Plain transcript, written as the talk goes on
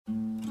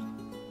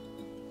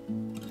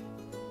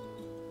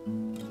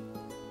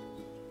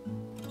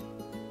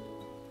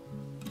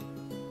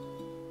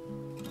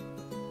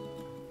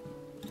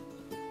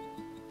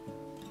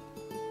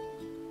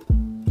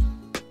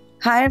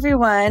Hi,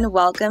 everyone.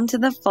 Welcome to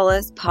the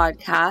Fullest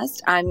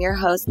podcast. I'm your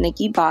host,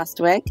 Nikki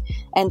Bostwick,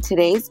 and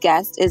today's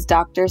guest is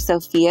Dr.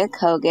 Sophia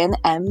Kogan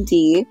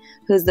M.D.,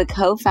 who's the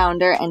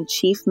co-founder and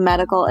chief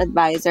medical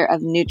advisor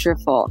of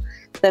Nutrafol,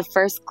 the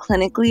first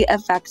clinically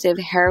effective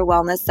hair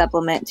wellness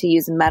supplement to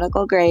use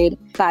medical-grade,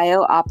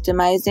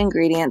 bio-optimized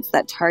ingredients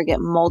that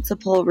target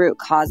multiple root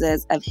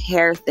causes of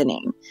hair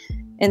thinning.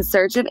 In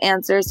search of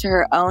answers to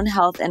her own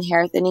health and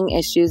hair thinning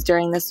issues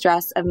during the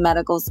stress of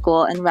medical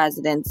school and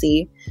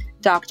residency,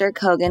 Dr.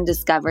 Kogan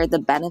discovered the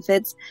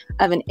benefits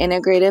of an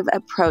integrative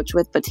approach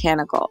with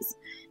botanicals.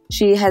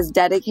 She has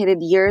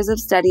dedicated years of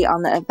study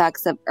on the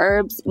effects of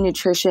herbs,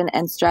 nutrition,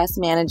 and stress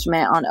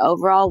management on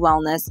overall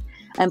wellness,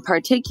 and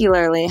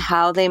particularly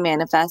how they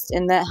manifest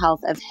in the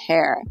health of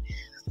hair.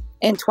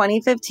 In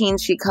 2015,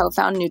 she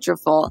co-founded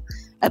Nutrafol,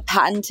 a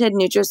patented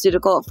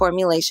nutraceutical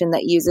formulation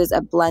that uses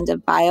a blend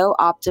of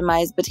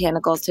bio-optimized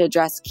botanicals to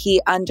address key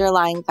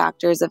underlying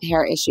factors of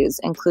hair issues,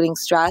 including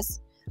stress,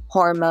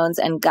 hormones,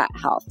 and gut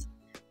health.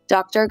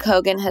 Dr.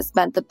 Kogan has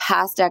spent the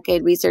past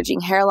decade researching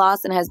hair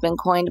loss and has been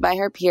coined by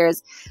her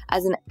peers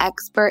as an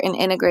expert in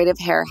integrative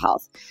hair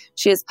health.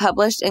 She has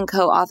published and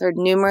co-authored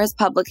numerous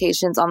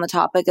publications on the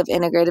topic of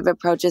integrative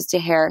approaches to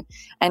hair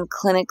and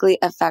clinically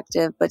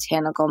effective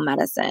botanical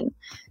medicine.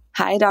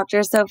 Hi,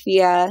 Dr.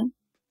 Sophia.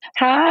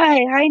 Hi,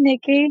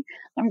 Nikki.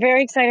 I'm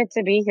very excited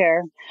to be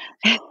here.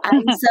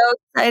 I'm so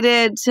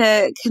excited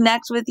to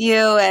connect with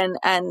you, and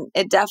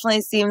it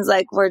definitely seems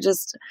like we're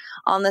just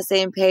on the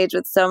same page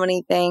with so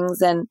many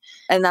things, and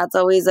that's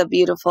always a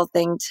beautiful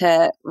thing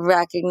to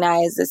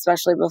recognize,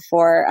 especially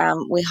before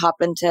we hop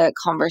into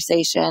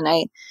conversation.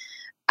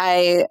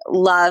 I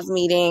love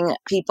meeting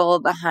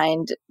people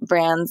behind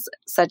brands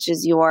such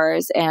as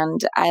yours, and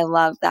I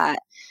love that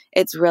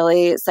it's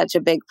really such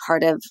a big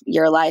part of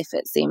your life,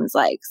 it seems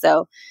like.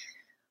 So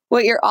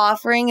what you're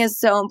offering is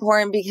so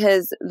important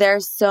because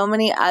there's so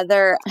many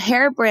other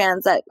hair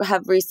brands that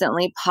have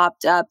recently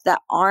popped up that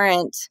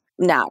aren't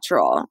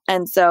natural.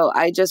 And so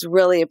I just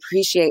really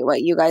appreciate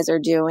what you guys are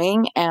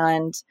doing.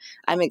 And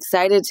I'm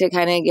excited to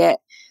kind of get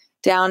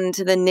down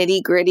into the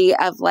nitty gritty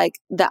of like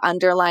the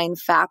underlying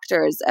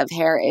factors of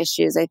hair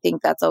issues. I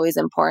think that's always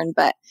important,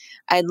 but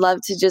I'd love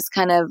to just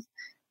kind of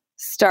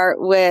start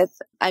with,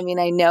 I mean,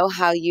 I know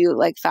how you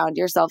like found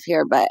yourself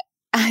here, but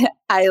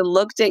I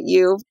looked at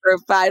you for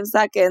 5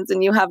 seconds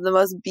and you have the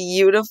most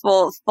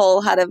beautiful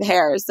full head of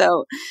hair.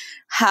 So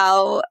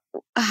how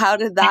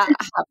did that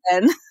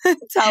happen?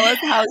 Tell us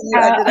how you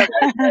ended up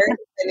with hair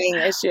thinning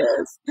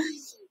issues.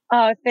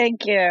 Oh,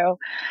 thank you.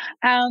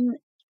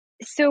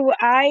 So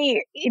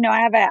I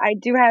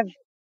do have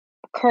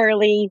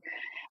curly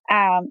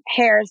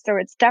hair, so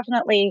it's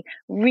definitely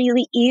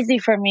really easy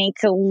for me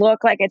to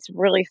look like it's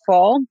really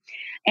full.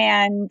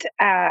 And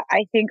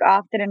I think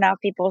often enough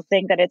people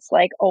think that it's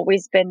like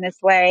always been this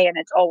way and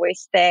it's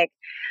always thick.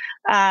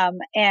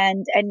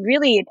 And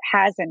really it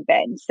hasn't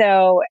been.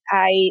 So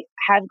I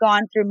have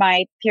gone through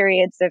my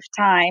periods of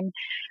time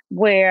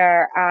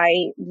where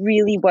I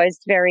really was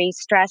very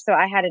stressed. So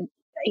I had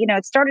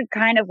it started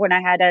kind of when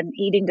I had an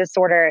eating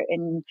disorder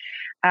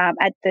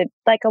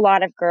like a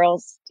lot of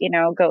girls,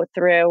 go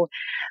through,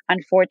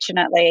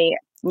 unfortunately.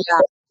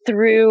 Yeah.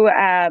 Through,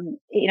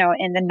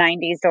 in the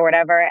 90s or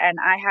whatever. And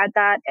I had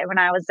that when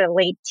I was in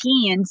late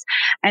teens,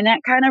 and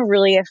that kind of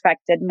really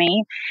affected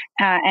me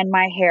and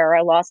my hair.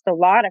 I lost a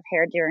lot of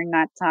hair during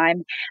that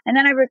time. And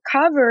then I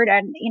recovered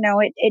and,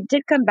 it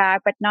did come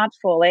back, but not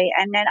fully.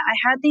 And then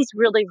I had these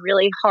really,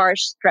 really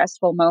harsh,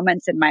 stressful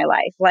moments in my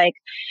life, like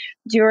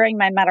during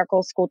my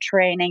medical school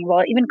training,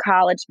 well, even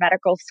college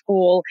medical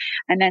school,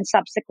 and then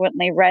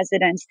subsequently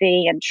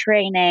residency and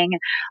training,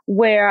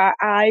 where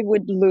I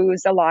would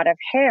lose a lot of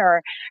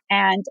hair.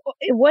 And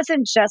it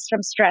wasn't just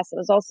from stress, it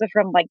was also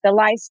from like the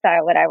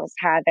lifestyle that I was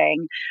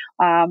having,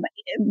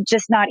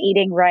 just not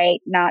eating right,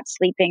 not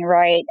sleeping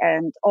right,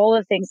 and all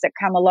the things that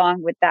come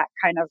along with that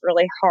kind of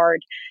really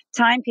hard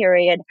time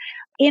period.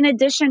 In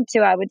addition to,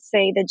 I would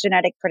say, the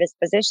genetic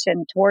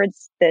predisposition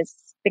towards this,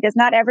 because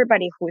not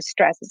everybody who's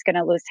stressed is going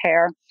to lose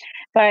hair,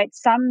 but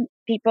some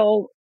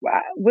people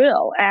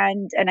will,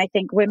 and I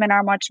think women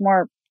are much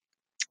more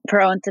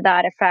prone to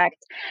that effect.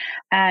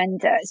 And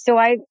so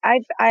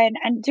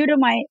and due to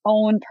my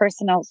own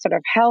personal sort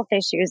of health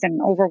issues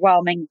and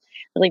overwhelming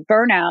really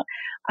burnout,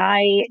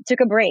 I took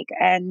a break.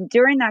 And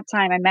during that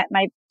time, I met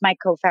my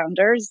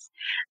co-founders,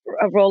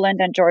 Roland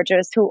and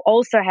Georges, who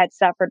also had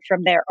suffered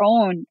from their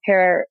own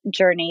hair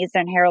journeys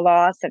and hair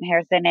loss and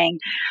hair thinning.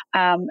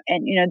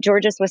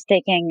 Georges was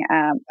taking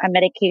a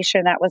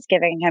medication that was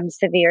giving him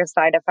severe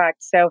side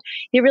effects. So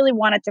he really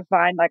wanted to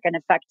find like an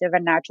effective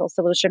and natural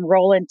solution.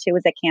 Roland, too,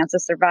 is a cancer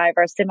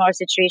survivor, similar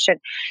situation.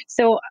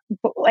 So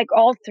like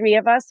all three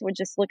of us were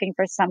just looking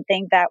for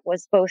something that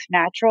was both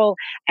natural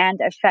and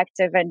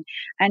effective.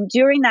 And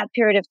during that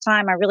period period of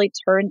time, I really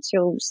turned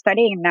to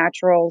studying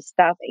natural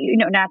stuff,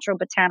 natural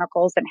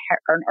botanicals and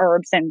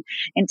herbs, and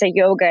into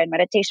yoga and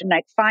meditation,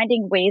 like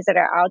finding ways that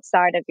are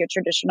outside of your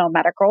traditional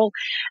medical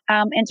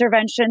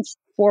interventions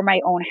for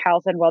my own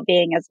health and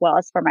well-being, as well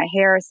as for my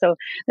hair. So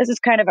this is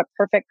kind of a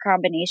perfect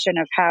combination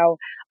of how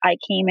I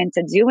came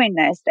into doing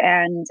this.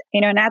 And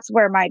that's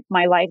where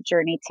my life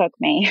journey took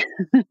me.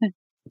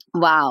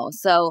 Wow.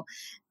 So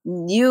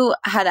you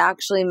had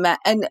actually met,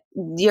 and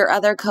your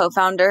other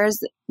co-founders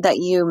that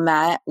you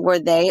met, were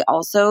they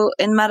also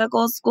in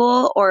medical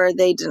school, or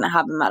they didn't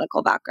have a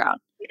medical background?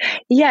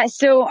 Yeah.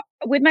 So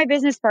with my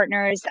business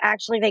partners,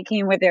 actually, they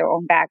came with their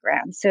own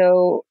background.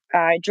 So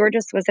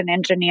Georges was an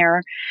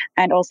engineer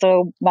and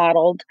also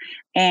modeled,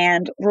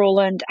 and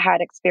Roland had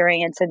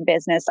experience in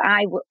business.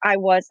 I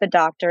was the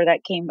doctor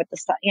that came with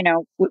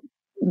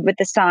with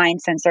the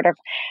science, and sort of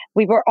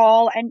we were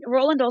all. And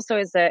Roland also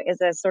is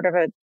a sort of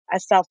a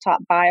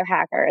self-taught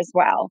biohacker as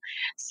well.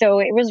 So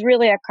it was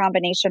really a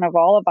combination of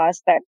all of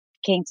us that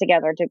came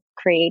together to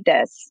create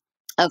this.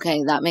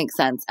 Okay, that makes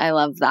sense. I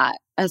love that.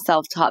 A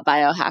self-taught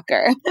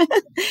biohacker.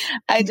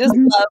 I just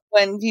love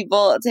when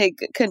people take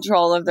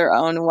control of their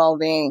own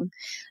well-being.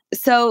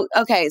 So,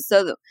 okay,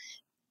 so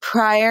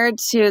prior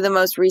to the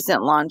most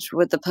recent launch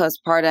with the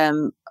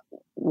postpartum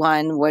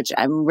one, which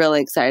I'm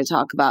really excited to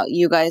talk about,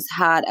 you guys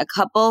had a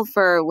couple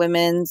for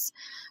women's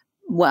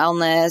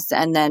wellness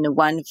and then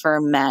one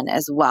for men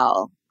as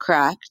well,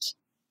 correct?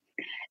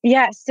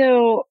 Yeah.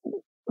 So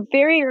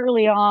very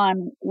early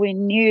on, we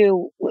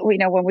knew,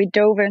 when we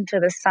dove into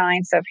the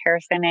science of hair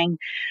thinning,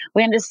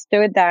 we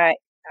understood that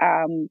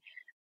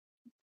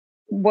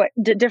what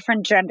the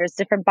different genders,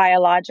 different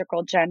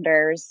biological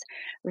genders,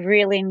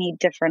 really need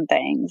different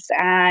things.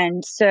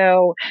 And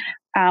so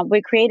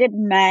we created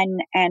men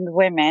and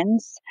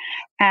women's,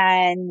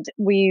 and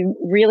we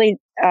really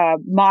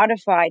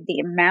modified the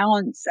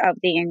amounts of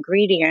the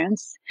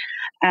ingredients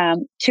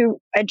to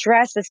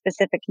address the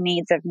specific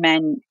needs of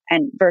men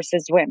and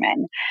versus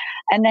women.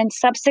 And then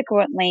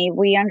subsequently,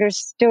 we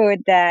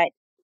understood that,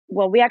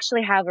 well, we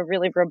actually have a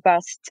really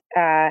robust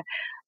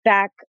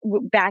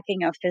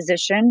backing of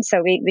physicians.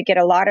 So we get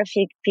a lot of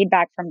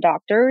feedback from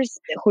doctors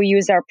who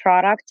use our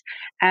product.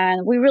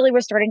 And we really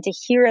were starting to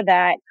hear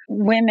that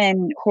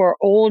women who are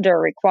older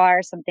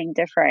require something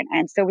different.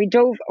 And so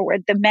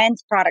the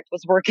men's product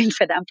was working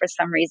for them for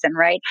some reason,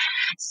 right?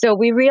 So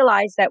we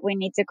realized that we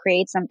need to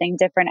create something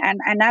different.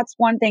 And that's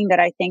one thing that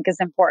I think is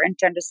important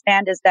to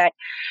understand, is that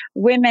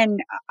women,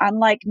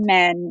 unlike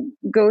men,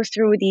 go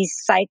through these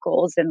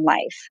cycles in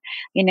life.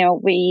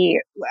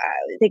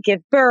 They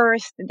give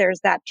birth, there's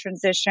that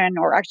transition,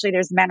 or actually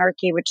there's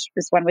menarche, which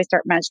is when we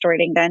start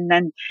menstruating.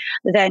 Then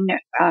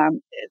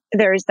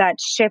there's that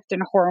shift in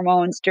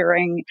hormones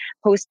during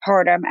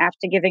postpartum,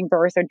 after giving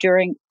birth, or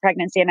during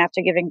pregnancy and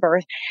after giving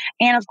birth.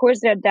 And of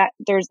course,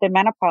 there's the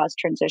menopause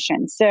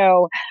transition.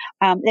 So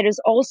it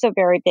is also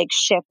very big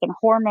shift in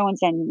hormones,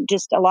 and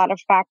just a lot of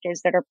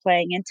factors that are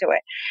playing into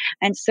it.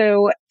 And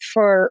so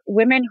for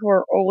women who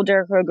are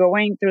older, who are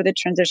going through the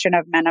transition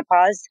of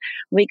menopause,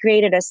 we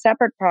created a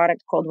separate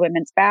product called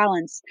Women's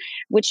Balance,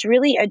 which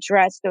really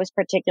addressed those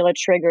particular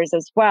triggers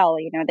as well.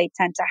 They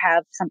tend to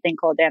have something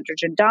called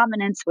androgen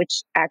dominance,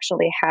 which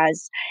actually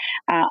has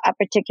a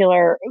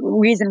particular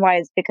reason why,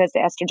 is because the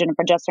estrogen and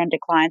progesterone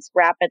declines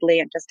rapidly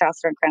and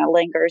testosterone kind of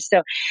lingers.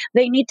 So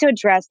they need to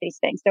address these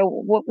things. So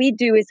what we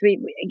do is we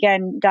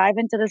again dive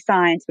into the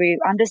science, we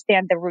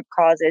understand the root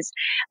causes,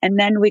 and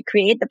then we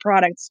create the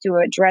products to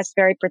address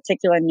very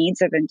particular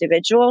needs of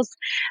individuals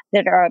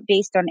that are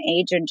based on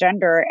age and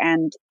gender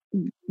and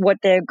what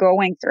they're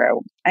going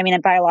through. I mean, a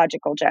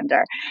biological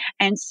gender.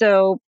 And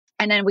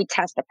then we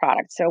test the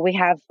product. So we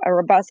have a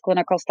robust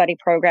clinical study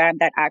program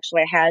that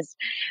actually has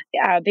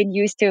been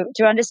used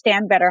to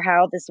understand better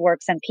how this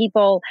works in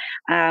people,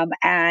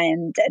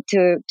 and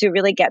to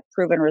really get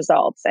proven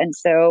results. And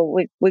so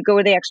we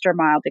go the extra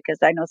mile, because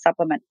I know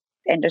supplement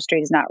industry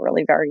is not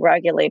really very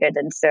regulated.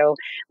 And so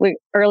we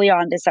early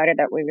on decided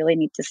that we really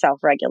need to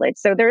self-regulate.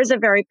 So there is a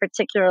very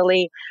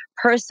particularly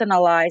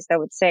personalized, I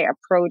would say,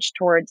 approach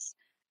towards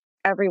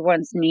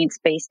everyone's needs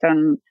based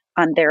on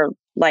their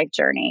life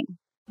journey.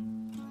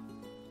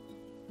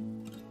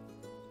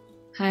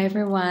 Hi,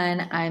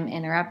 everyone. I'm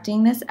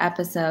interrupting this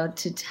episode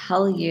to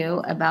tell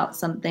you about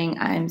something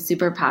I'm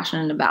super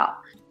passionate about.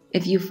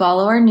 If you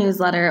follow our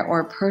newsletter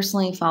or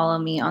personally follow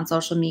me on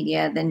social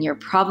media, then you're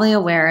probably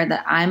aware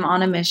that I'm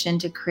on a mission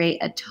to create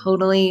a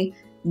totally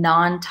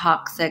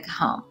non-toxic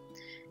home.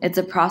 It's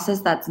a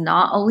process that's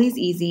not always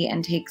easy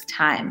and takes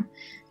time.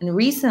 And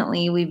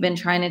recently, we've been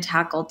trying to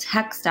tackle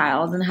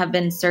textiles and have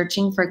been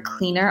searching for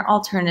cleaner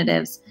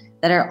alternatives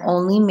that are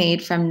only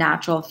made from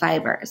natural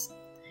fibers.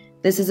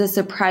 This is a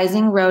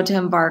surprising road to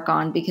embark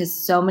on, because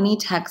so many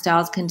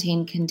textiles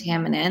contain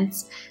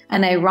contaminants,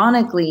 and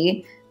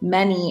ironically,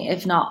 many,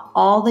 if not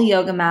all, the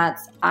yoga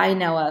mats I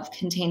know of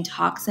contain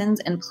toxins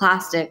and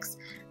plastics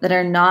that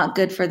are not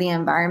good for the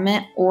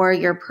environment or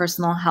your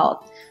personal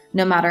health,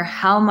 no matter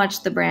how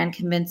much the brand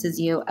convinces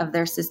you of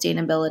their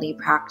sustainability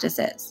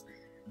practices.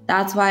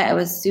 That's why I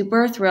was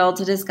super thrilled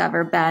to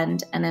discover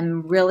Bend, and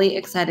I'm really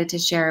excited to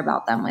share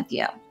about them with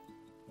you.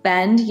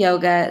 Bend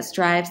Yoga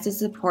strives to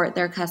support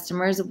their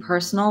customers'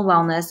 personal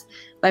wellness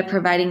by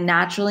providing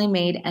naturally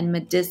made and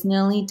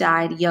medicinally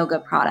dyed yoga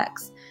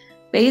products.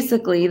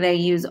 Basically, they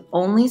use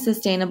only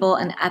sustainable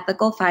and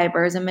ethical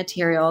fibers and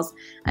materials,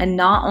 and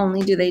not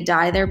only do they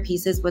dye their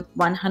pieces with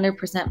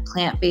 100%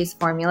 plant-based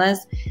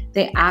formulas,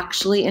 they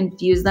actually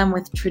infuse them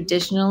with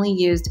traditionally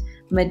used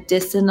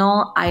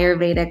medicinal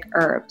Ayurvedic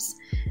herbs.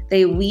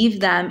 They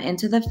weave them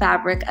into the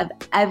fabric of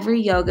every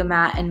yoga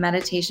mat and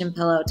meditation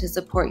pillow to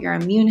support your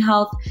immune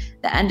health,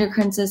 the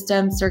endocrine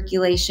system,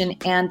 circulation,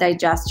 and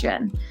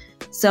digestion.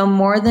 So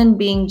more than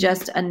being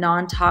just a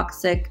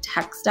non-toxic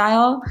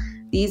textile,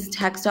 these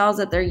textiles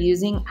that they're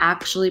using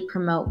actually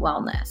promote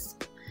wellness.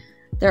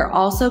 They're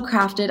also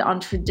crafted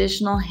on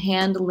traditional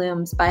hand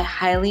looms by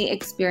highly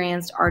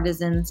experienced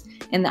artisans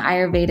in the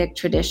Ayurvedic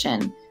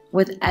tradition,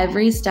 with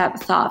every step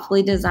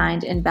thoughtfully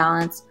designed in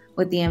balance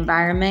with the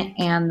environment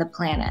and the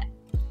planet.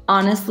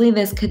 Honestly,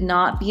 this could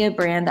not be a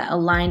brand that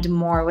aligned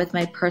more with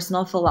my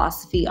personal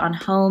philosophy on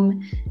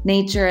home,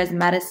 nature as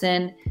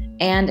medicine,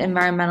 and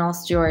environmental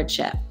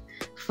stewardship.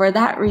 For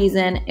that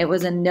reason, it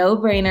was a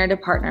no-brainer to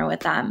partner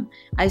with them.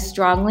 I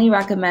strongly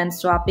recommend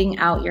swapping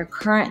out your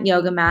current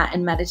yoga mat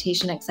and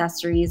meditation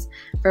accessories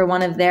for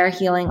one of their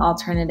healing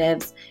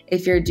alternatives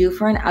if you're due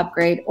for an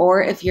upgrade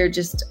or if you're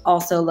just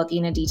also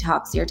looking to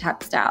detox your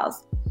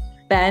textiles.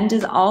 Bend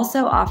is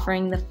also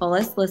offering the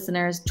Fullest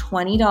listeners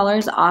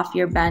 $20 off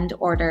your Bend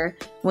order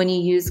when you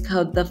use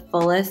code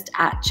THEFULLEST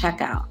at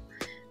checkout.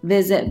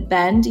 Visit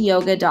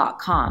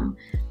bendyoga.com.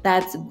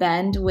 That's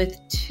Bend with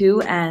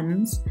 2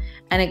 N's,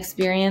 and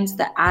experience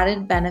the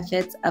added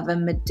benefits of a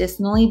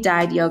medicinally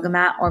dyed yoga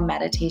mat or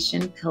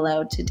meditation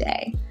pillow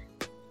today.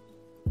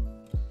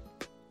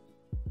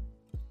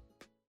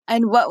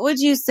 And what would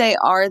you say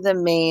are the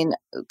main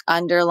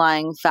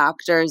underlying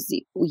factors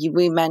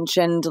we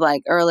mentioned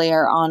like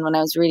earlier on when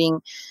I was reading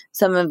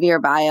some of your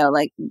bio,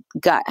 like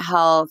gut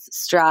health,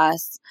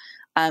 stress,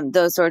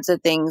 those sorts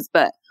of things.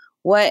 But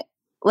what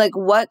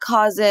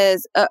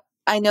causes,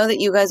 I know that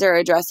you guys are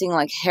addressing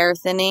like hair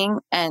thinning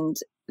and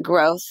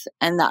growth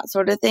and that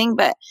sort of thing,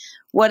 but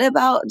what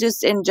about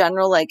just in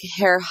general, like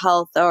hair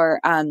health or,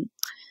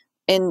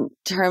 in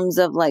terms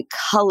of like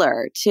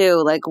color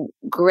too, like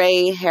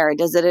gray hair,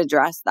 does it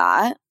address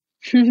that?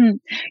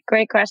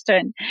 Great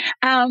question.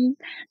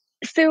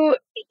 So,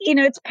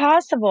 it's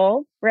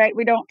possible, right?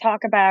 We don't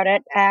talk about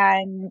it.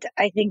 And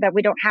I think that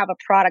we don't have a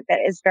product that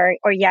is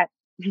or yet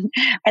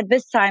at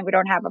this time, we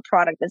don't have a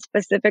product that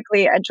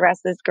specifically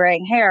addresses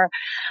graying hair.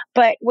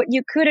 But what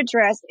you could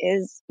address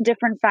is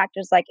different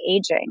factors like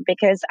aging,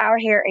 because our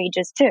hair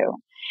ages too.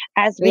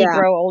 As we Yeah.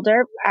 grow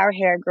older, our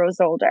hair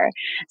grows older.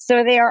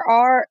 So there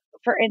are,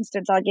 for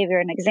instance, I'll give you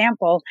an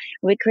example.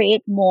 We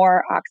create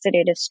more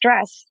oxidative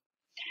stress.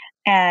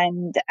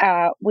 And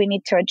we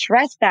need to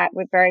address that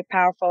with very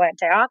powerful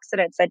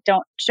antioxidants that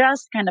don't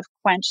just kind of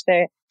quench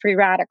the free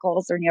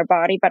radicals in your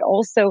body, but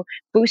also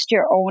boost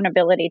your own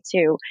ability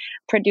to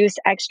produce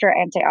extra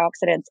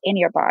antioxidants in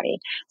your body.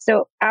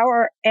 So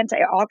our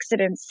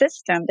antioxidant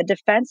system, the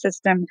defense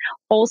system,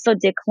 also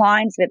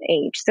declines with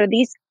age. So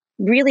these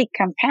really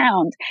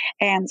compound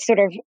and sort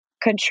of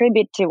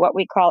contribute to what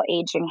we call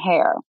aging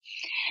hair.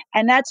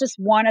 And that's just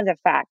one of the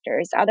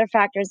factors. Other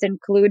factors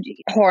include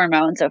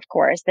hormones, of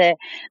course.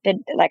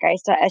 Like I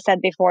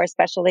said before,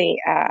 especially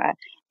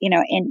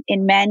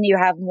in men, you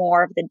have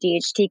more of the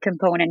DHT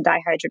component,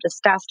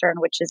 dihydrotestosterone,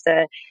 which is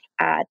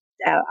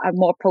a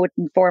more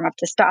potent form of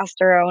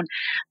testosterone.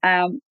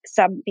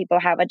 Some people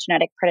have a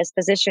genetic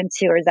predisposition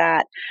to or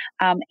that.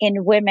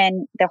 In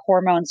women, the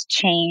hormones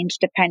change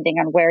depending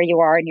on where you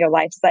are in your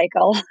life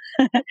cycle.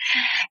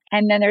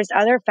 And then there's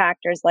other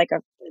factors like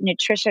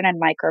nutrition and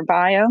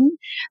microbiome.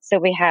 So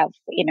we have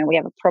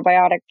a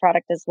probiotic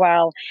product as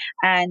well.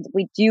 And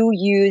we do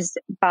use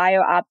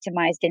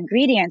bio-optimized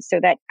ingredients so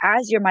that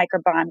as your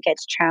microbiome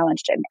gets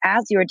challenged and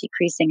as you're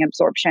decreasing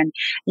absorption,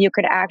 you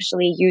could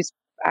actually use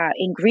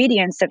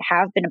ingredients that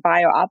have been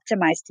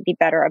bio-optimized to be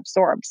better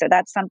absorbed. So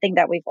that's something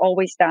that we've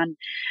always done,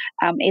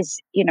 is,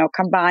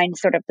 combine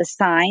sort of the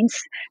science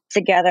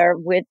together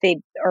with the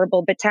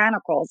herbal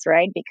botanicals,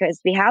 right? Because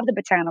we have the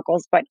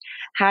botanicals, but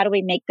how do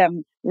we make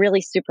them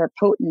really super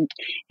potent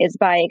is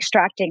by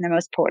extracting the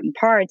most potent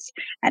parts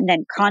and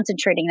then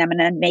concentrating them and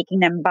then making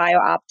them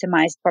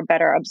bio-optimized for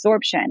better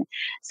absorption.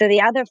 So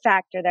the other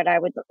factor that I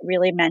would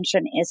really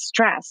mention is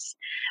stress,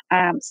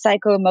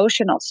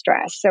 psycho-emotional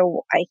stress.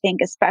 So I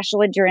think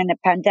especially during the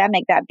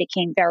pandemic, that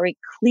became very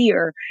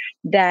clear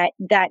that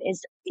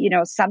is,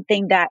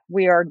 something that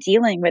we are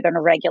dealing with on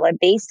a regular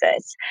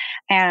basis.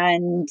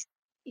 And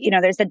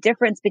there's a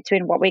difference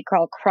between what we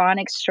call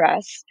chronic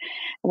stress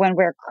when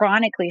we're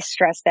chronically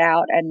stressed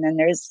out. And then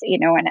there's,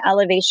 an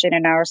elevation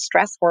in our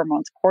stress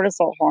hormones,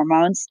 cortisol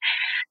hormones,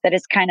 that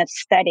is kind of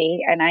steady.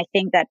 And I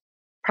think that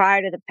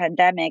prior to the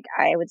pandemic,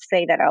 I would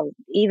say that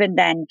even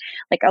then,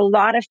 like a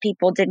lot of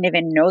people didn't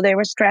even know they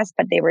were stressed,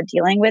 but they were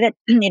dealing with it.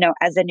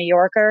 As a New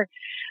Yorker,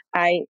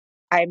 I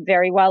I'm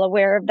very well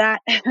aware of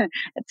that.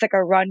 It's like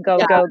a run, go,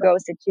 Yeah. go, go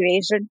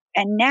situation.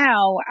 And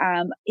now,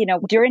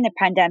 during the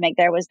pandemic,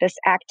 there was this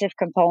active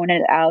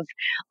component of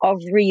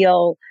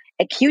real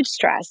acute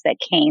stress that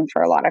came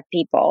for a lot of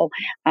people,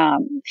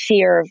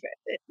 fear of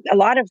a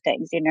lot of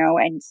things,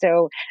 and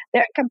so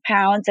that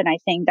compounds. And I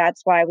think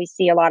that's why we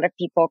see a lot of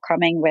people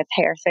coming with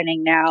hair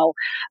thinning now,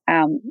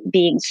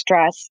 being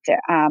stressed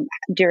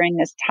during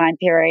this time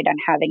period and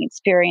having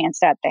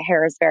experienced that the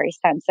hair is very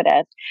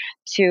sensitive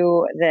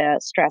to the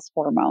stress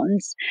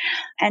hormones.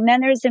 And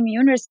then there's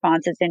immune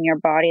responses in your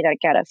body that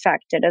get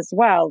affected as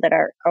well, that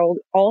are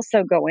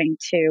also going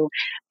to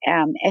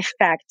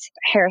affect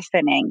hair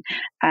thinning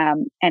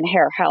and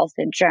hair health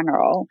in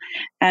general.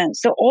 And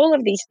so all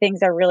of these things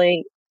are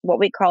really what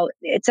we call,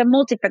 it's a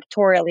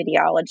multifactorial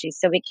etiology.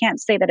 So we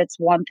can't say that it's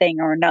one thing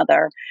or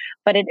another,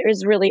 but it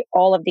is really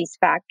all of these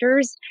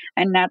factors.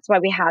 And that's why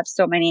we have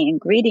so many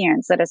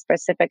ingredients that are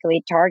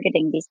specifically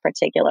targeting these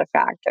particular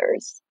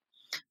factors.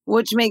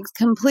 Which makes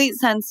complete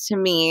sense to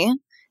me.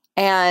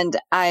 And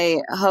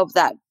I hope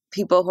that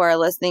people who are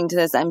listening to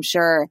this, I'm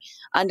sure,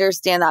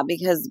 understand that,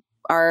 because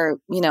our,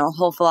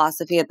 whole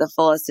philosophy at The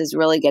Fullest is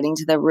really getting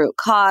to the root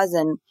cause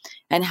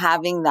and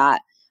having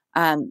that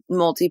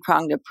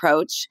multi-pronged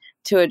approach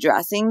to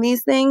addressing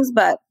these things.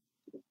 But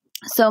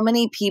so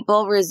many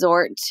people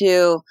resort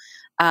to,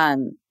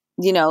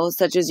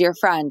 such as your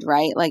friend,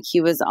 right? Like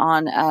he was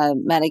on a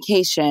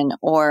medication,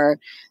 or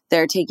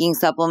they're taking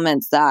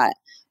supplements that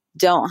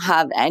don't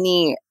have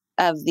any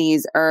of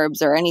these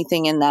herbs or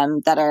anything in them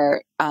that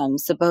are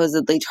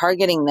supposedly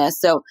targeting this.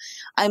 So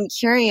I'm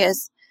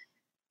curious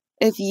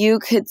if you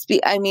could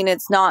speak. I mean,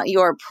 it's not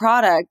your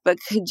product, but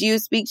could you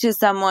speak to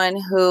someone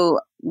who,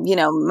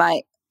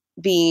 might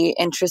be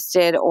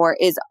interested or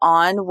is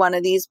on one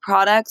of these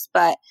products,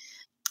 but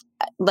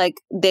like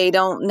they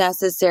don't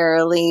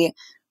necessarily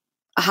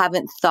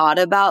haven't thought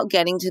about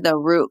getting to the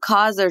root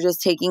cause? They're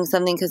just taking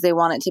something because they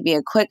want it to be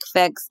a quick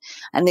fix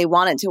and they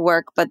want it to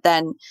work. But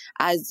then,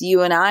 as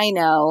you and I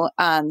know,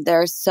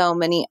 there are so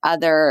many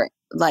other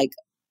like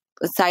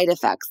side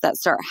effects that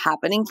start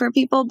happening for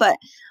people. But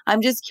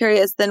I'm just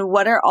curious, then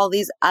what are all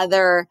these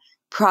other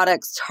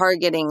products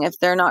targeting if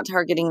they're not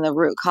targeting the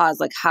root cause?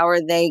 Like, how are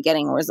they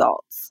getting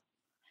results?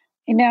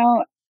 I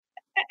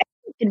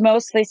can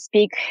mostly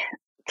speak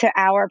to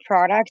our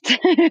product.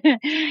 I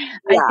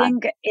Yeah.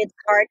 think it's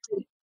hard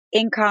to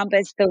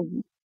encompass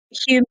the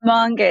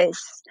humongous,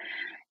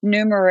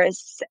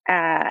 numerous,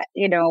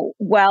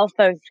 wealth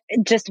of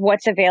just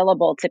what's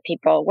available to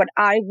people. What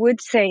I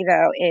would say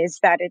though is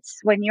that it's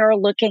when you're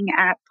looking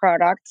at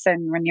products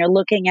and when you're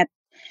looking at,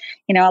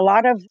 a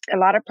lot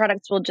of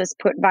products will just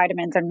put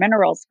vitamins and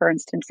minerals, for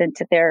instance,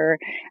 into their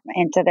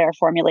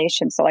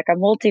formulation. So like a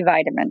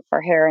multivitamin for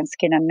hair and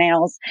skin and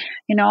nails,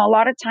 a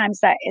lot of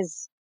times that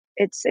is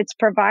it's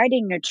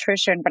providing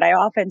nutrition. But I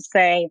often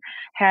say,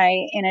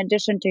 hey, in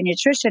addition to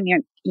nutrition,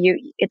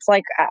 it's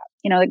like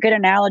a good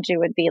analogy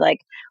would be like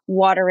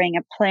watering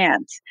a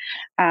plant.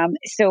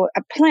 So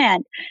a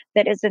plant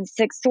that is in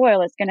sick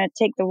soil is going to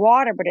take the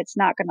water, but it's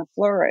not going to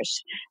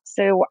flourish.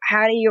 So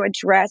how do you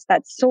address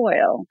that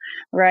soil,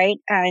 right?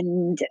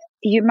 And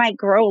you might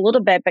grow a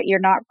little bit, but you're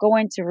not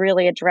going to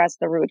really address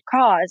the root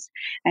cause.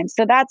 And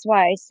so that's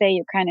why I say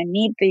you kind of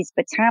need these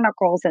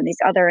botanicals and these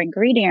other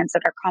ingredients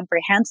that are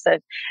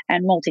comprehensive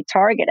and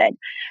multi-targeted.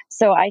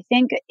 So I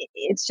think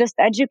it's just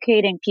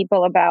educating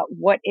people about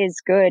what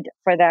is good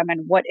for them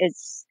and what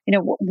is,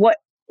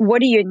 what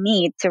do you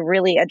need to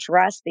really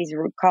address these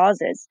root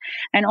causes?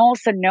 And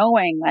also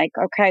knowing like,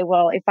 okay,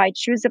 well, if I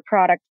choose a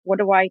product, what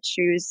do I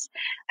choose?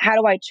 How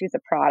do I choose a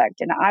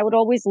product? And I would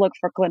always look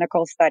for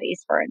clinical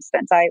studies, for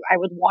instance. I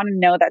would want to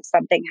know that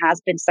something has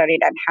been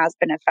studied and has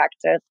been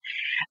effective,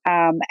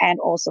 and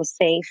also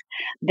safe.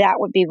 That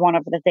would be one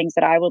of the things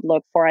that I would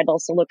look for. I'd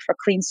also look for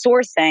clean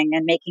sourcing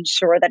and making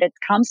sure that it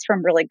comes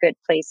from really good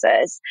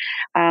places,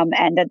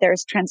 and that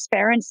there's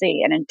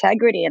transparency and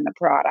integrity in the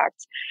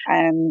product,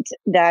 and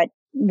that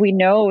we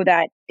know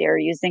that they're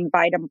using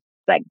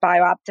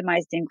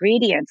biooptimized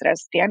ingredients that are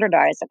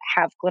standardized that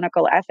have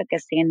clinical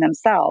efficacy in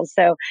themselves.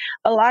 So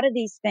a lot of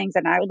these things,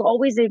 and I would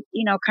always,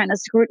 kind of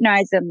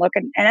scrutinize and look,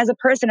 and as a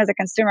person, as a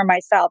consumer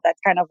myself,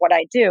 that's kind of what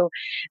I do,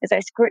 is I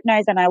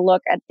scrutinize and I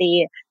look at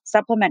the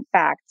supplement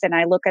facts and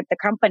I look at the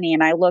company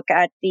and I look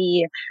at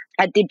the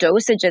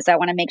dosages. I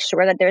want to make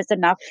sure that there's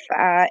enough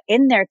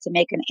in there to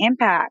make an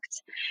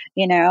impact,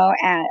 and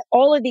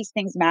all of these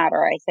things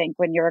matter, I think,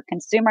 when you're a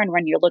consumer and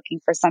when you're looking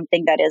for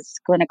something that is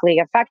clinically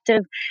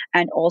effective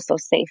and also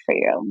safe for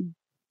you.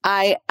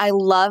 I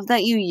love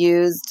that you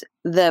used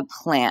the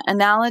plant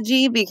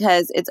analogy,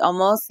 because it's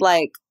almost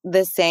like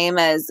the same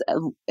as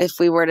if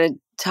we were to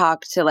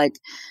talk to like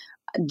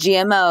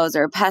GMOs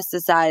or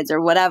pesticides or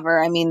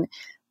whatever. I mean,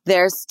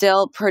 they're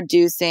still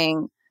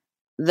producing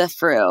the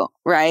fruit,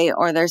 right?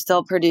 Or they're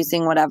still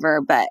producing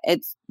whatever, but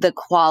it's the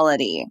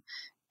quality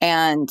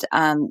and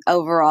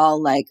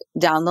overall, like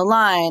down the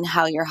line,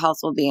 how your health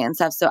will be and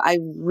stuff. So I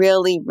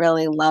really,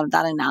 really love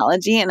that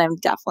analogy, and I'm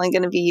definitely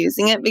going to be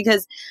using it,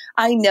 because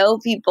I know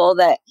people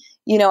that,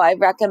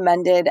 I've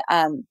recommended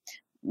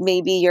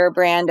maybe your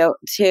brand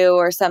too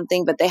or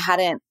something, but they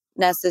hadn't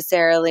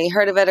necessarily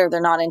heard of it, or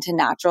they're not into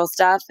natural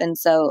stuff. And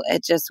so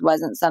it just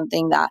wasn't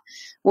something that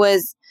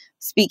was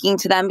speaking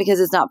to them because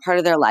it's not part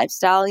of their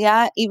lifestyle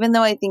yet. Even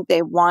though I think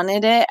they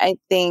wanted it, I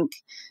think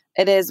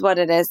it is what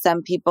it is.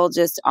 Some people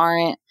just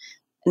aren't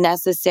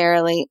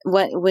necessarily,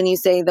 when you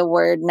say the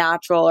word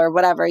natural or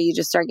whatever, you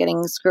just start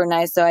getting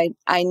scrutinized. So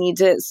I need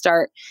to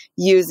start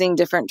using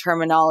different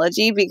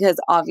terminology, because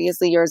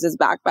obviously yours is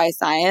backed by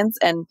science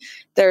and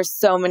there's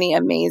so many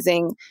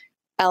amazing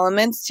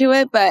elements to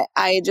it. But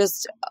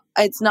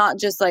it's not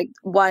just like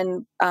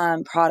one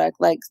product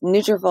like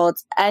Nutrafol.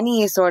 It's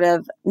any sort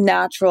of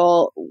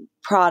natural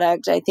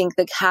product. I think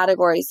the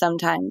category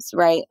sometimes,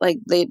 right? Like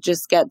it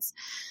just gets,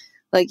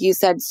 like you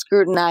said,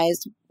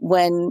 scrutinized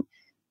when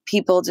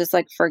people just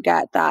like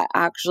forget that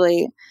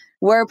actually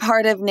we're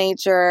part of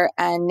nature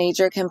and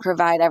nature can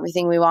provide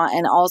everything we want.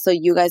 And also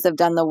you guys have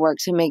done the work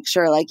to make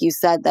sure, like you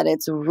said, that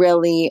it's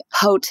really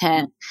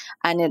potent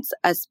and it's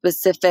a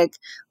specific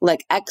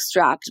like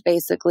extract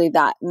basically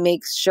that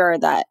makes sure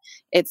that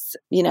it's,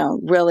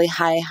 really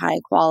high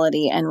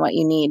quality and what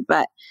you need.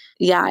 But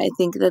yeah, I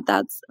think that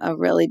that's a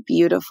really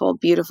beautiful,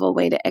 beautiful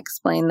way to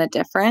explain the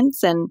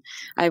difference. And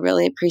I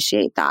really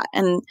appreciate that.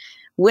 And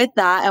with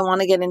that, I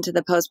want to get into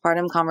the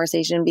postpartum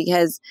conversation,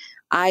 because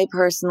I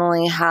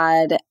personally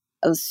had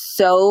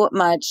so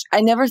much.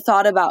 I never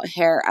thought about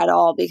hair at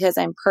all because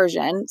I'm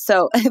Persian.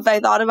 So if I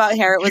thought about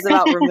hair, it was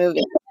about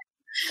removing it.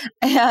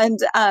 And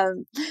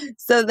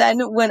so then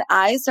when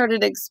I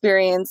started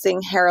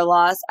experiencing hair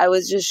loss, I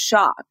was just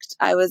shocked.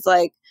 I was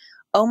like,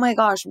 oh my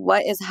gosh,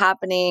 what is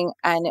happening?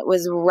 And it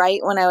was right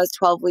when I was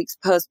 12 weeks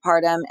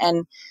postpartum.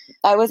 And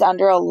I was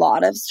under a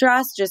lot of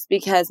stress just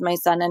because my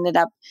son ended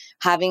up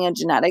having a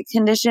genetic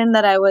condition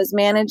that I was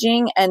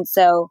managing. And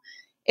so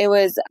it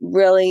was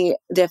really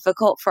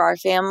difficult for our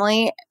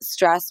family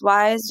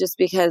stress-wise, just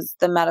because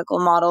the medical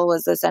model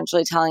was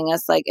essentially telling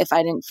us, like, if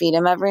I didn't feed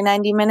him every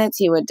 90 minutes,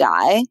 he would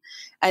die.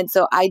 And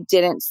so I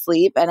didn't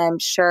sleep. And I'm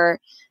sure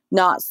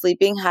not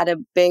sleeping had a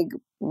big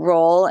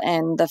role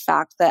in the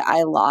fact that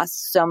I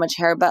lost so much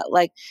hair. But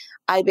like,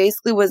 I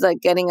basically was like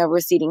getting a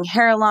receding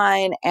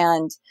hairline,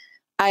 and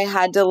I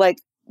had to like,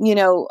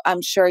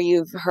 I'm sure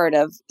you've heard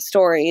of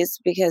stories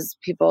because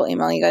people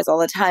email you guys all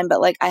the time,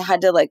 but like I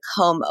had to like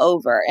comb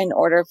over in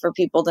order for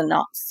people to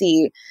not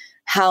see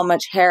how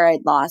much hair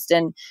I'd lost.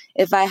 And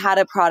if I had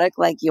a product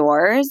like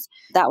yours,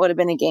 that would have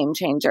been a game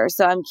changer.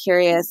 So I'm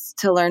curious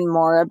to learn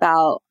more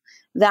about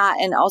that,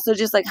 and also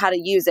just like how to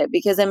use it,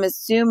 because I'm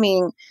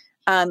assuming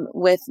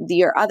with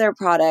your other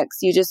products,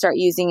 you just start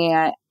using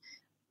it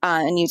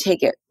and you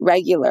take it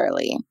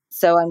regularly.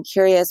 So I'm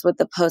curious with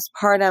the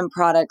postpartum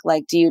product,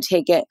 like, do you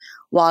take it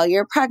while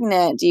you're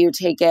pregnant? Do you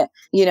take it,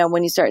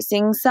 when you start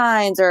seeing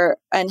signs,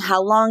 and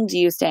how long do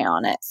you stay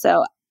on it?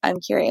 So I'm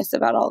curious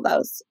about all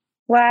those.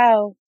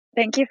 Wow.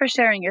 Thank you for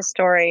sharing your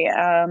story.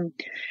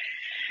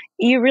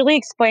 You really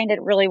explained it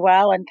really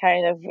well, and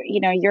kind of,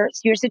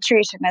 your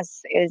situation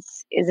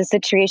is a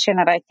situation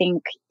that I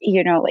think,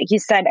 like you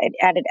said, it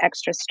added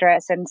extra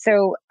stress. And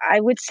so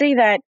I would say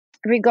that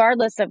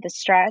regardless of the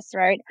stress,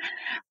 right,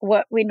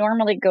 what we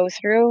normally go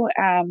through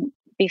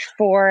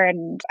before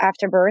and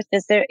after birth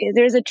is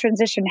there's a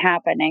transition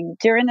happening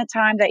during the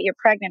time that you're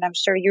pregnant. I'm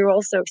sure you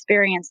also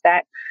experienced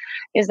that,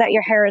 is that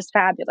your hair is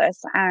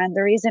fabulous. And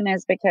the reason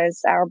is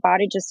because our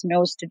body just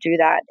knows to do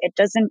that. It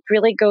doesn't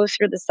really go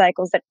through the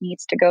cycles that it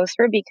needs to go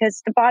through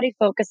because the body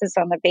focuses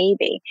on the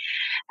baby.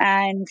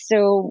 And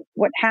so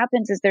what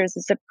happens is there's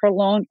this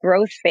prolonged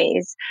growth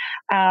phase.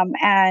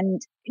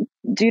 And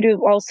due to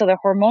also the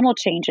hormonal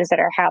changes that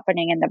are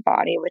happening in the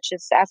body, which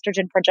is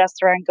estrogen,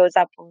 progesterone goes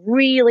up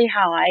really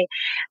high.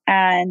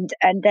 And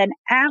then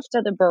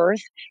after the birth,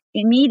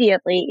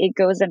 immediately it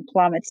goes and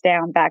plummets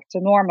down back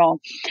to normal,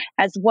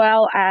 as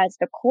well as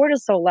the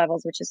cortisol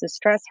levels, which is the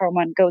stress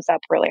hormone, goes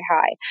up really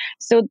high.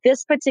 So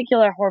this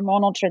particular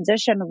hormonal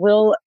transition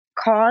will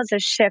cause a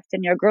shift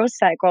in your growth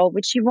cycle,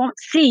 which you won't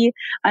see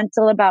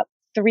until about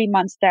 3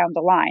 months down the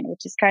line,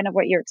 which is kind of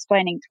what you're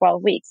explaining,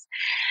 12 weeks.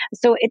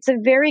 So it's a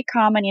very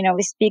common,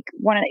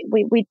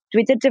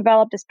 we did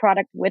develop this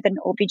product with an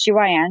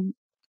OBGYN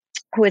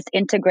who is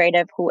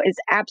integrative, who is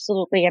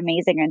absolutely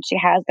amazing. And she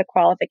has the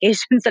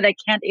qualifications that I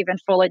can't even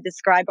fully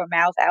describe or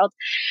mouth out.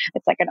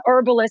 It's like an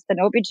herbalist, an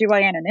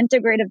OBGYN, an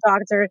integrative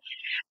doctor,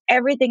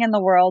 everything in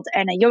the world,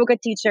 and a yoga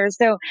teacher.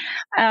 So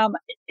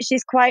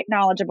she's quite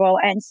knowledgeable.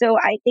 And so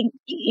I think,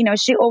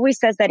 she always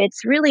says that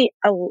it's really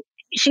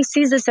she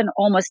sees this in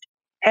almost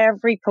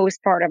every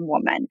postpartum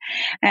woman.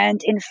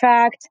 And in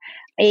fact,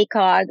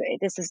 ACOG,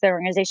 this is the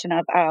Organization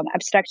of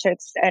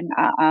Obstetrics and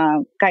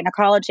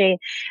Gynecology,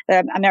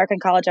 the American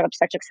College of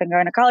Obstetrics and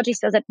Gynecology,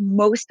 says that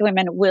most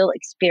women will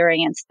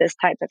experience this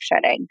type of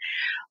shedding.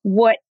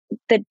 What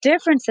the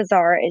differences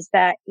are is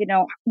that,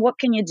 what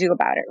can you do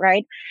about it,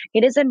 right?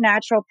 It is a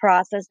natural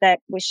process that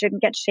we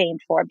shouldn't get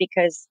shamed for,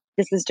 because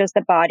this is just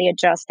the body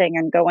adjusting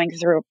and going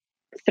through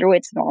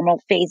its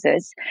normal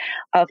phases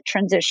of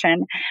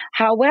transition.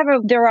 However,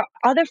 there are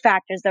other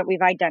factors that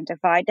we've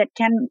identified that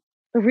can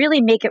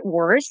really make it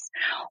worse,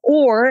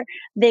 or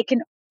they can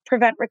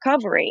prevent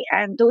recovery.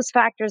 And those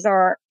factors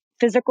are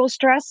physical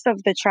stress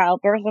of the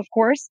childbirth, of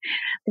course,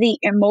 the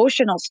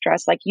emotional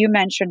stress, like you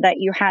mentioned, that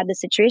you had the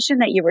situation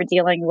that you were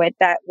dealing with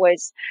that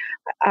was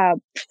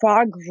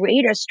far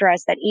greater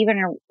stress that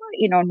even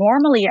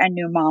normally a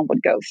new mom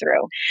would go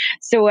through.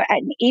 So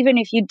even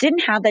if you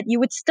didn't have that, you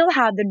would still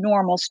have the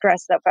normal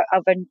stress of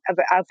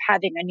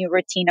having a new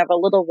routine of a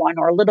little one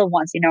or little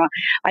ones.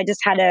 I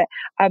just had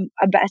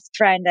a best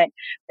friend that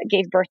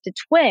gave birth to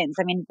twins.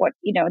 I mean,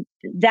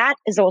 that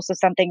is also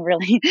something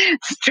really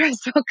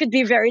stressful, could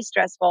be very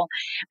stressful.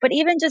 But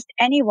even just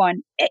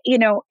anyone,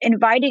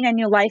 inviting a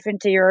new life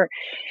into your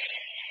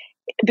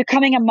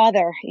becoming a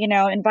mother,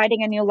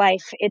 inviting a new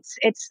life, it's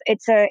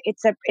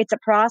a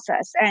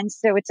process. And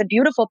so it's a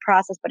beautiful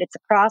process, but it's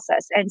a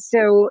process. And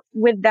so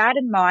with that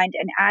in mind,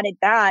 and added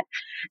that,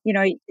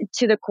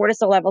 to the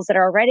cortisol levels that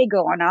are already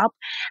going up,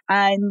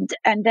 and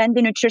then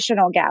the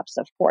nutritional gaps,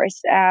 of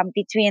course,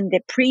 between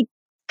the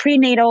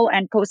prenatal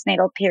and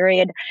postnatal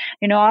period.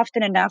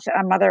 Often enough,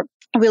 a mother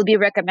will be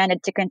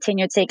recommended to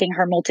continue taking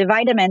her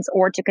multivitamins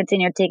or to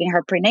continue taking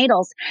her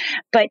prenatals,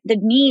 but the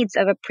needs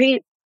of a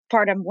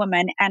postpartum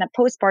woman and a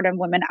postpartum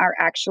woman are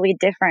actually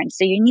different.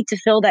 So you need to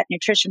fill that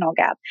nutritional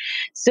gap.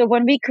 So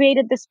when we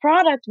created this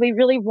product, we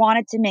really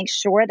wanted to make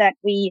sure that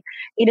it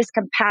is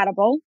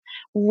compatible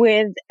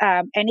with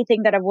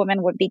anything that a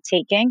woman would be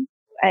taking,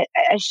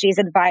 as she's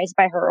advised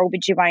by her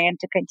OBGYN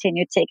to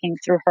continue taking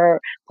through her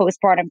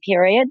postpartum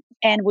period,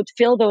 and would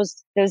fill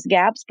those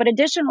gaps, but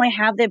additionally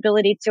have the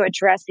ability to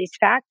address these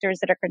factors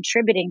that are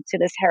contributing to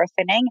this hair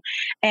thinning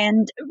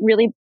and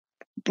really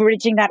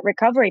bridging that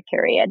recovery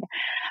period.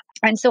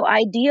 And so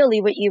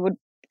ideally what you would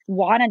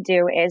want to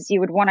do is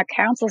you would want to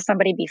counsel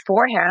somebody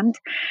beforehand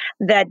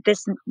that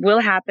this will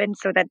happen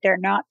so that they're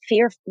not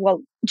fearful.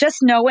 Well, just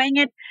knowing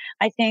it,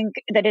 I think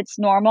that it's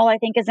normal, I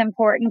think is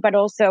important, but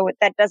also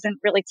that doesn't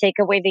really take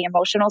away the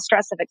emotional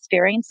stress of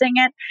experiencing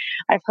it.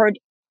 I've heard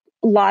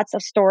lots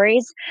of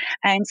stories.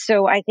 And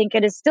so I think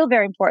it is still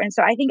very important.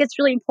 So I think it's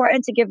really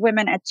important to give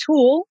women a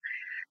tool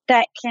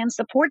that can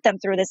support them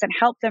through this and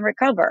help them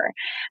recover.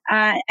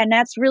 And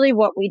that's really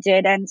what we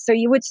did. And so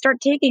you would start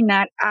taking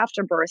that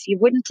after birth. You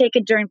wouldn't take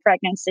it during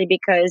pregnancy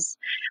because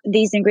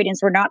these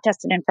ingredients were not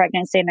tested in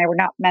pregnancy and they were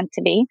not meant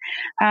to be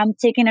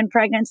taken in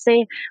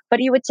pregnancy, but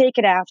you would take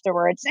it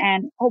afterwards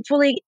and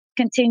hopefully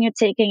continue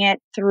taking it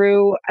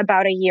through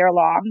about a year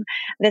long.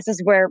 This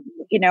is where,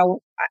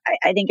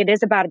 I think it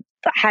is about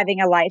having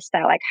a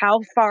lifestyle. Like, how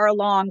far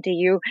along do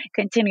you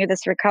continue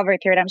this recovery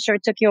period? I'm sure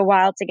it took you a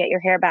while to get your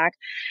hair back.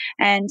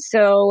 And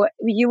so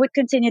you would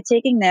continue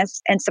taking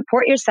this and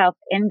support yourself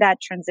in that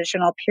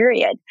transitional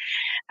period,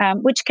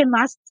 which can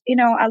last,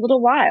 a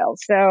little while.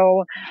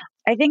 So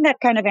I think that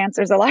kind of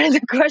answers a lot of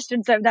the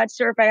questions. I'm not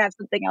sure if I have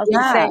something else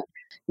to say.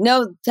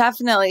 No,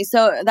 definitely.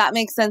 So that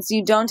makes sense.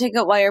 You don't take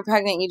it while you're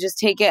pregnant. You just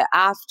take it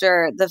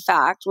after the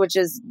fact,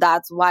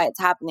 that's why it's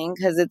happening,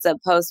 because it's a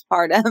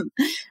postpartum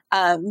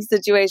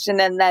situation.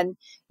 And then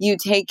you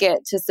take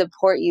it to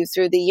support you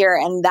through the year.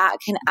 And that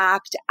can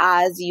act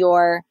as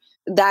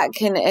that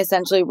can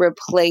essentially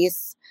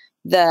replace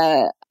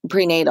the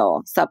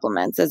prenatal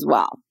supplements as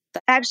well.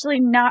 Actually,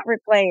 not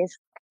replace.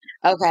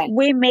 Okay.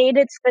 We made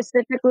it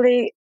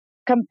specifically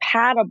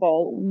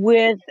compatible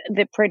with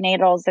the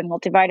prenatals and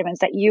multivitamins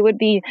that you would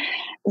be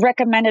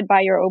recommended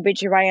by your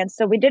OBGYN.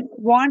 So we didn't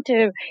want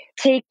to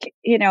take,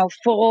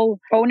 full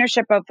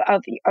ownership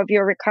of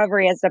your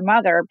recovery as a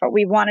mother, but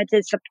we wanted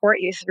to support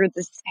you through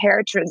this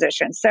hair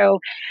transition. So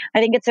I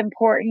think it's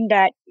important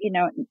that,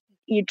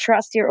 you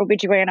trust your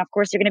OBGYN. Of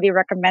course, you're going to be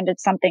recommended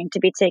something to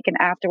be taken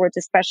afterwards,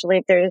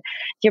 especially if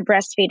you're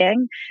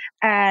breastfeeding.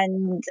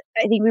 And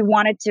I think we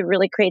wanted to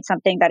really create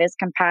something that is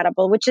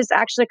compatible, which is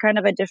actually kind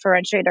of a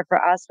differentiator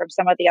for us from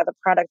some of the other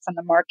products on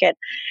the market.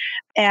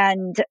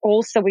 And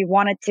also we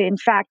wanted to, in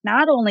fact,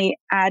 not only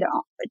add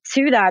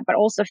to that, but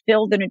also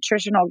fill the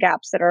nutritional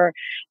gaps that are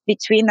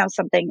between them,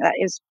 something that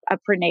is a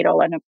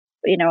prenatal and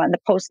and the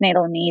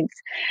postnatal needs.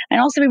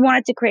 And also we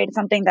wanted to create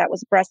something that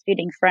was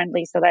breastfeeding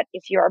friendly, so that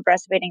if you're a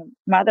breastfeeding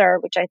mother,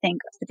 which I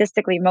think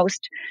statistically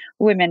most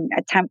women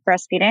attempt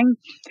breastfeeding,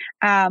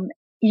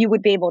 you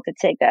would be able to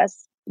take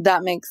this.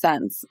 That makes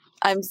sense.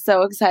 I'm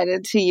so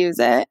excited to use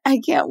it.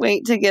 I can't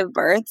wait to give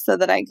birth so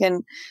that I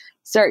can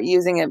start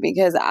using it,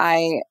 because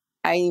I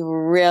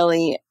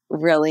really,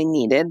 really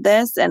needed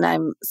this. And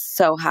I'm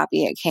so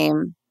happy it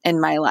came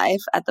in my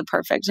life at the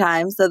perfect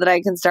time so that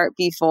I can start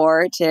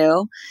before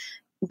too.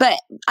 But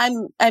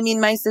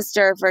my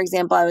sister, for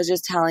example, I was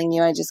just telling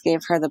you, I just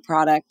gave her the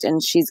product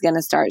and she's going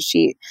to start.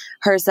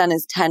 Her son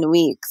is 10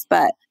 weeks,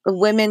 but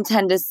women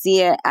tend to see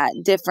it at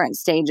different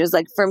stages.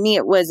 Like for me,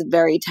 it was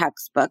very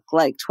textbook,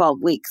 like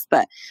 12 weeks,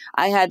 but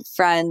I had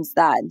friends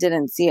that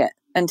didn't see it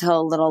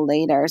until a little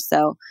later.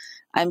 So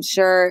I'm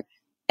sure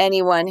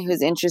anyone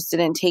who's interested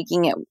in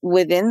taking it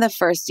within the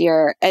first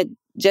year,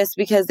 just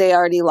because they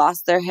already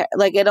lost their hair,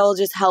 like it'll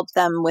just help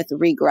them with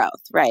regrowth,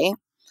 right?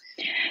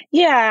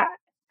 Yeah.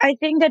 I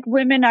think that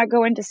women are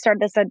going to start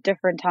this at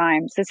different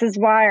times. This is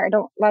why I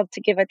don't love to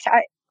give a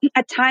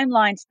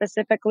timeline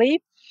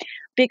specifically,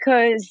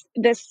 because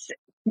this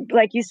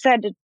like you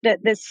said, that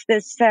this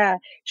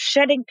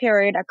shedding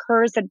period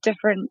occurs at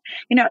different,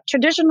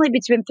 traditionally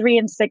between 3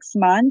 and 6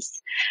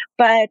 months,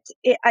 but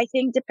I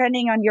think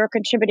depending on your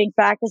contributing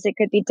factors, it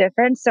could be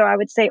different. So I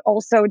would say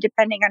also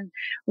depending on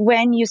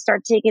when you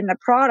start taking the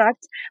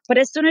product, but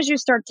as soon as you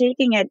start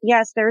taking it,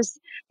 yes, there's,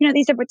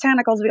 these are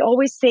botanicals. We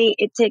always say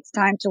it takes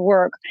time to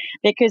work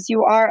because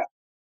you are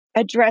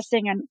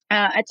addressing and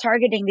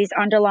targeting these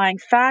underlying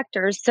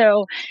factors.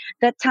 So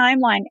the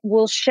timeline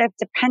will shift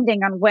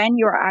depending on when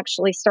you're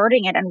actually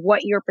starting it and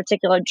what your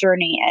particular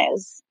journey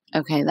is.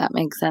 Okay, that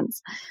makes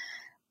sense.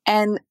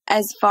 And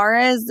as far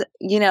as,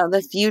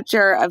 the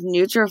future of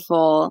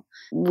Nutrafol,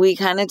 we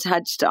kind of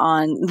touched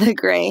on the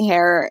gray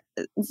hair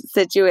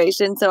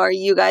situation. So are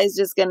you guys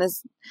just going to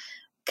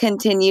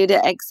continue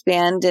to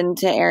expand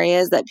into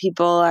areas that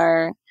people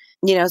are,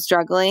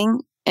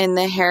 struggling in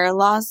the hair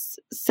loss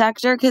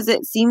sector? Because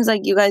it seems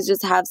like you guys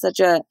just have such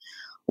a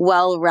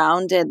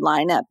well-rounded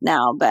lineup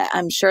now, but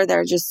I'm sure there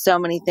are just so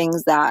many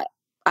things that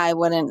I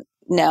wouldn't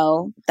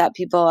know that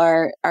people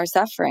are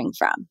suffering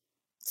from.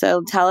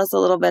 So tell us a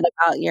little bit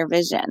about your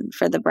vision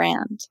for the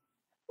brand.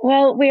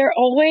 Well, we are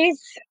always,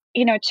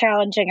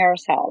 challenging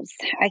ourselves.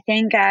 I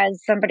think as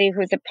somebody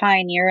who's a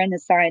pioneer in the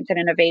science and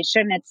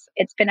innovation,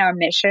 it's been our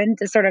mission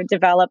to sort of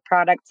develop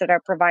products that are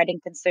providing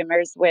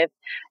consumers with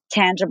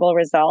tangible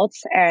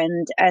results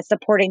and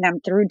supporting them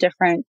through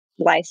different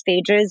life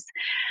stages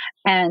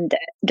and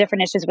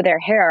different issues with their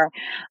hair.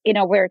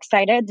 We're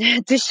excited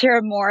to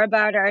share more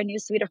about our new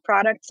suite of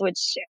products,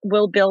 which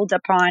will build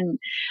upon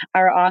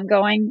our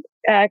ongoing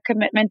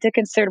commitment to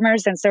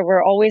consumers. And so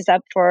we're always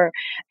up for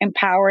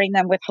empowering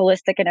them with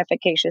holistic and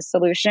efficacious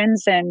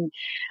solutions. And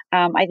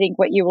I think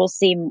what you will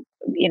see,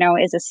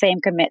 is the same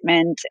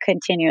commitment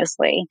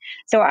continuously.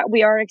 So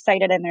we are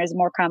excited, and there's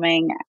more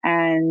coming,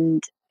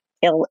 and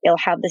it'll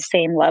have the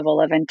same level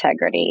of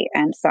integrity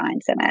and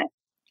science in it.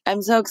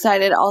 I'm so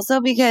excited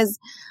also because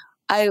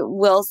I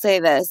will say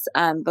this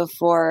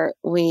before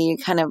we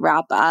kind of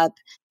wrap up.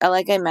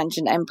 Like I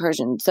mentioned, I'm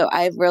Persian, so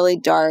I have really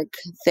dark,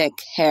 thick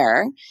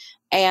hair.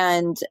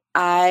 And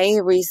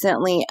I've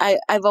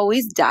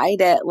always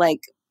dyed it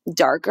like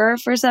darker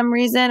for some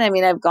reason. I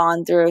mean, I've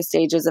gone through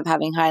stages of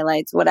having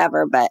highlights,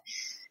 whatever, but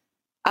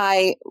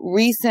I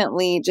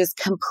recently just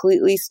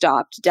completely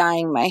stopped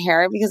dyeing my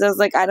hair because I was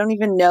like, I don't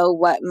even know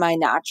what my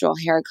natural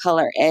hair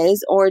color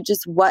is, or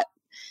just what,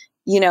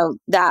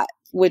 that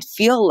would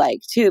feel like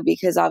too,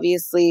 because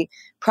obviously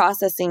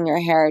processing your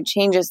hair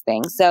changes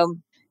things. So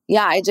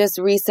yeah, I just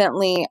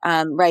recently,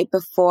 right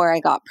before I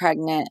got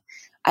pregnant,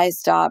 I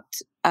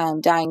stopped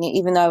dyeing it,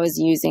 even though I was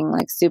using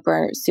like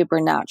super,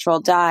 super natural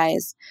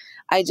dyes.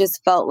 I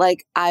just felt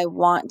like I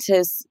want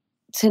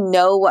to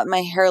know what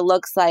my hair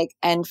looks like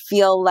and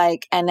feel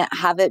like, and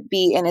have it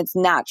be in its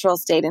natural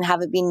state and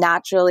have it be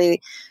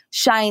naturally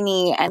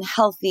shiny and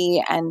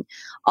healthy and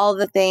all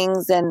the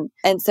things. And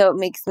so it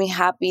makes me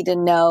happy to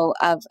know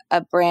of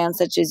a brand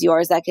such as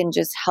yours that can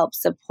just help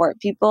support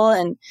people.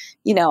 And,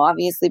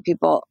 obviously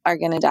people are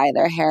going to dye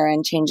their hair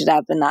and change it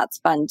up, and that's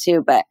fun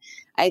too. But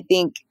I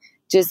think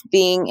just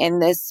being in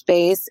this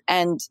space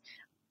and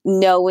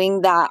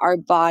knowing that our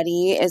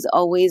body is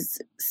always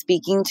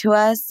speaking to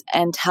us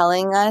and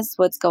telling us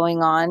what's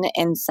going on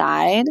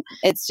inside.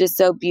 It's just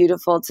so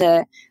beautiful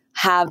to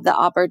have the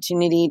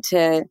opportunity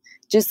to,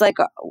 just like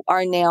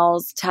our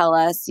nails tell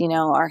us,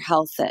 our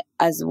health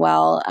as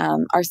well.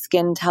 Our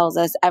skin tells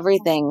us,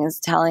 everything is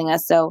telling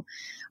us. So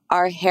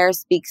our hair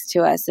speaks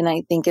to us. And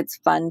I think it's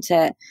fun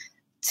to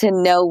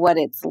know what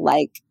it's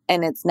like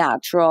in its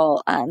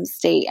natural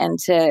state, and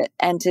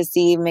to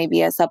see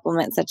maybe a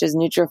supplement such as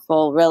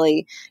Nutrafol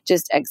really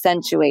just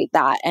accentuate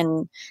that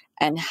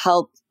and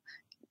help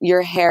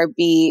your hair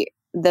be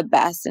the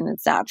best in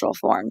its natural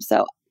form.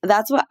 So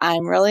that's what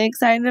I'm really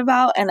excited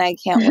about, and I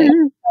can't wait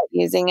to start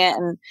using it.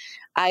 And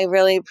I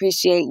really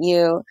appreciate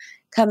you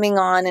coming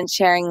on and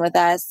sharing with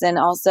us, and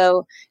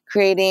also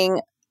creating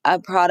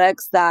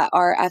products that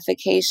are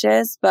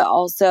efficacious, but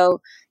also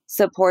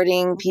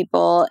supporting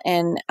people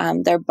in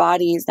their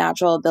body's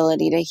natural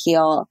ability to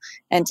heal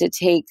and to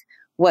take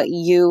what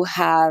you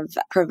have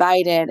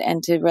provided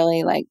and to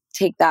really like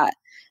take that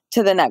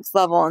to the next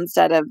level,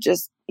 instead of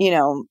just,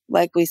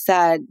 like we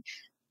said,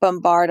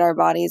 bombard our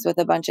bodies with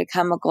a bunch of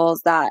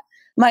chemicals that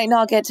might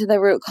not get to the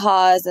root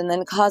cause and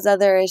then cause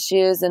other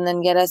issues and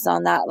then get us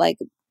on that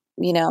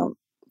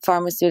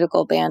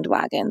pharmaceutical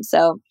bandwagon.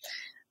 So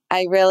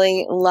I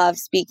really love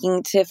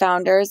speaking to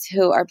founders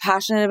who are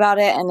passionate about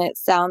it. And it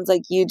sounds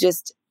like you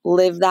just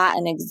live that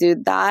and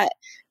exude that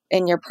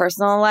in your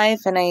personal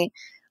life. And I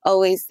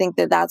always think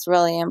that that's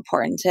really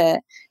important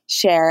to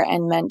share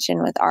and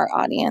mention with our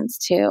audience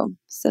too.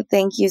 So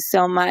thank you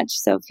so much,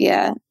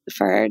 Sophia,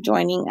 for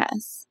joining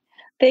us.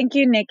 Thank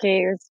you,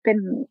 Nikki. It's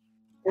been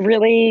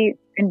really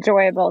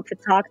enjoyable to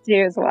talk to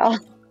you as well.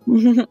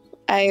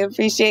 I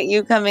appreciate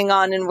you coming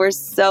on, and we're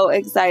so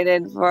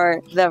excited for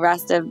the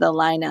rest of the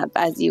lineup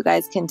as you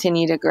guys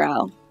continue to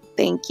grow.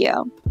 Thank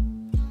you.